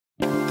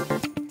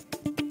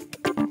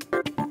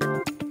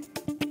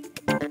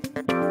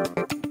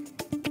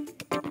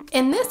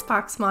In this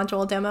box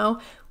module demo,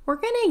 we're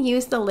going to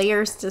use the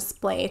layers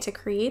display to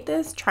create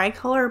this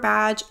tricolor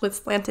badge with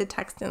slanted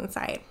text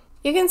inside.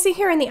 You can see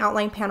here in the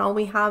outline panel,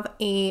 we have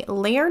a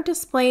layer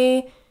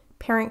display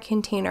parent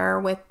container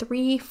with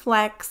 3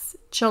 flex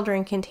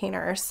children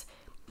containers.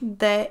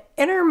 The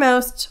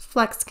innermost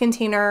flex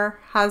container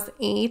has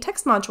a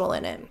text module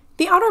in it.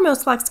 The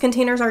outermost flex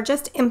containers are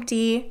just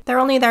empty. They're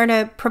only there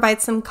to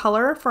provide some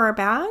color for our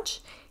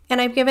badge, and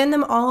I've given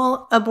them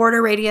all a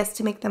border radius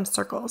to make them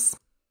circles.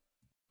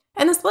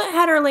 And the split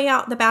header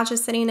layout the badge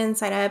is sitting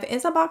inside of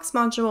is a box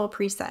module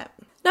preset.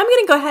 Now I'm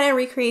going to go ahead and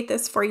recreate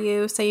this for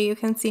you so you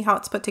can see how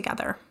it's put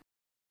together.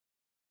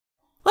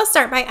 Let's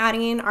start by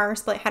adding our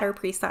split header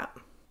preset.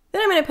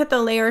 Then I'm going to put the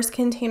layers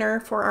container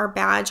for our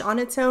badge on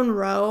its own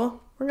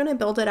row. We're going to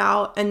build it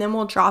out and then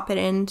we'll drop it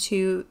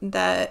into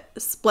the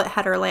split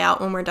header layout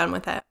when we're done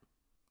with it.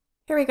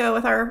 Here we go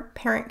with our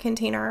parent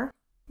container.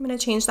 I'm going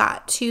to change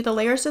that to the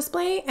layers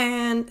display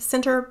and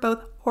center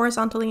both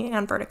horizontally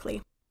and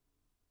vertically.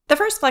 The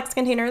first flex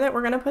container that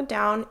we're going to put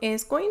down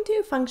is going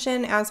to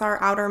function as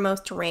our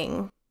outermost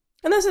ring.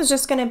 And this is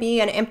just going to be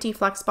an empty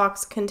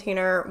Flexbox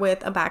container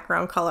with a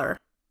background color.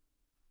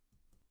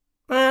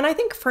 And I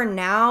think for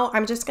now,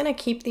 I'm just going to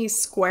keep these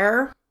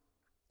square,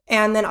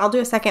 and then I'll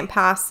do a second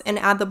pass and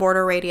add the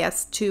border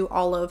radius to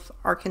all of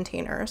our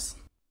containers.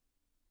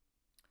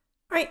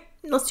 All right,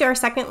 let's do our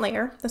second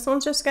layer. This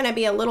one's just going to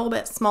be a little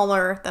bit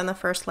smaller than the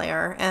first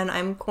layer, and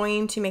I'm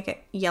going to make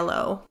it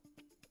yellow.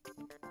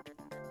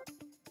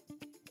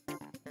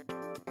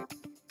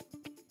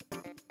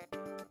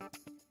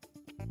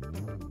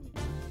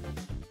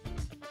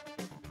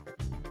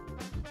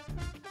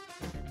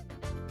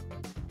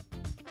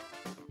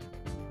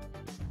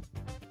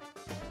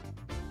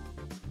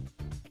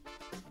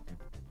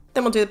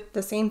 Then we'll do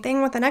the same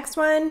thing with the next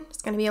one.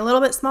 It's going to be a little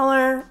bit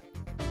smaller.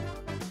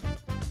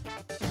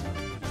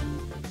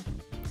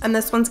 And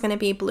this one's going to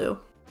be blue.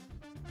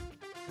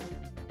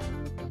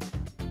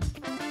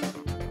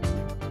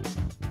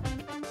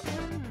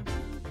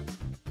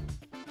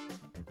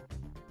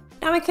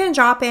 Now we can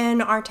drop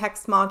in our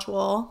text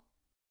module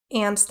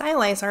and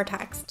stylize our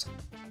text.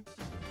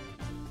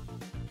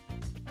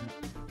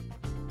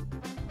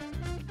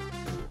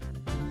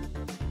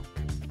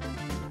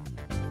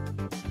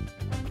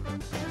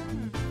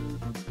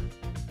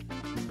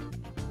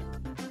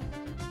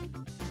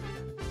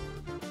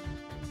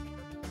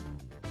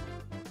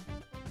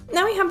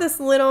 Now we have this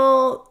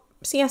little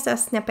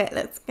CSS snippet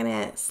that's going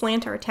to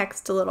slant our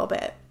text a little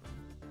bit.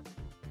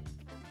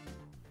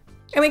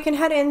 And we can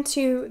head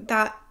into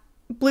that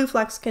blue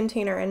flex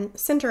container and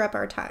center up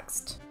our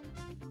text.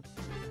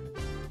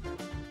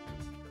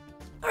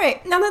 All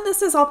right, now that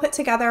this is all put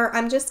together,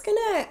 I'm just going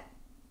to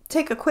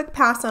take a quick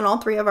pass on all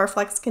 3 of our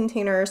flex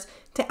containers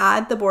to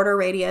add the border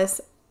radius,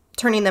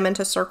 turning them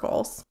into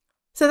circles.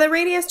 So the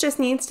radius just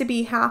needs to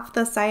be half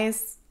the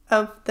size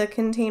of the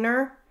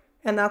container,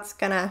 and that's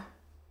going to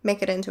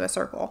make it into a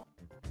circle.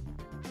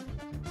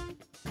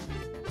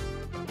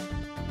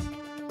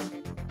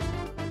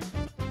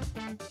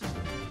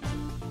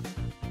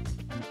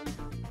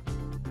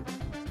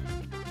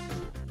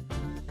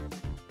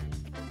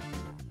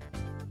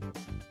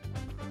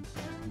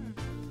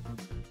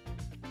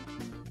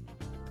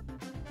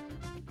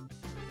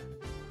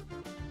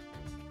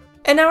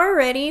 And now we're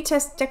ready to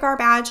stick our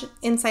badge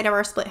inside of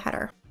our split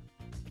header.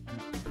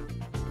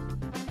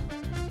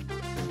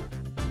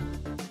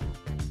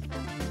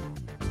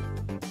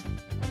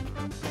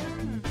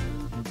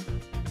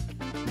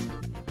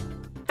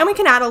 And we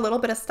can add a little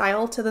bit of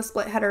style to the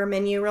split header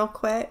menu real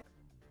quick.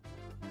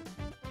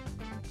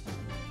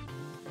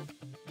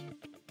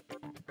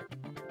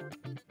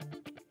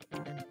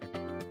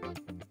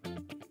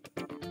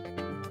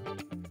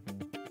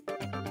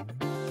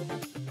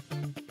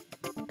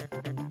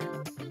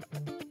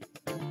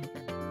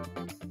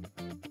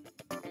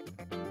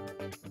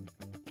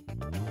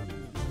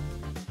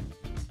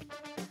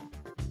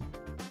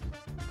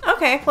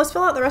 Okay, let's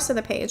fill out the rest of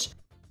the page.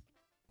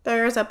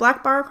 There's a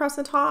black bar across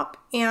the top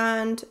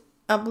and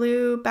a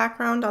blue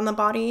background on the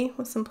body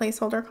with some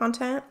placeholder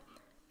content.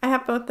 I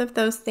have both of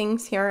those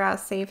things here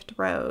as saved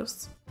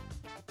rows.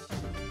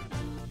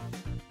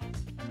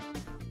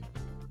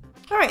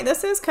 All right,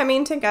 this is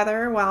coming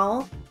together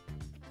well.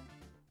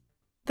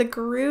 The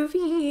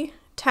groovy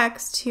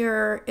text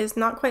here is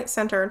not quite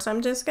centered, so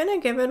I'm just gonna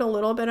give it a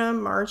little bit of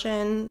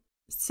margin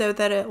so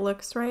that it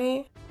looks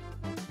right.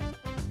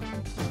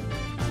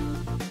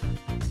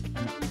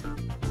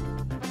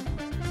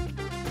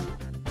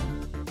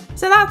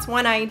 So that's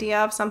one idea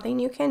of something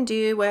you can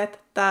do with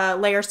the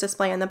layers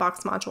display in the box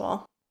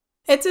module.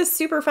 It's a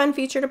super fun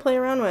feature to play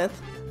around with.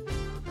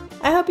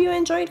 I hope you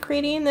enjoyed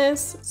creating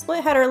this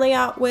split header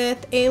layout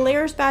with a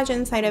layers badge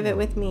inside of it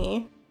with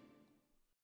me.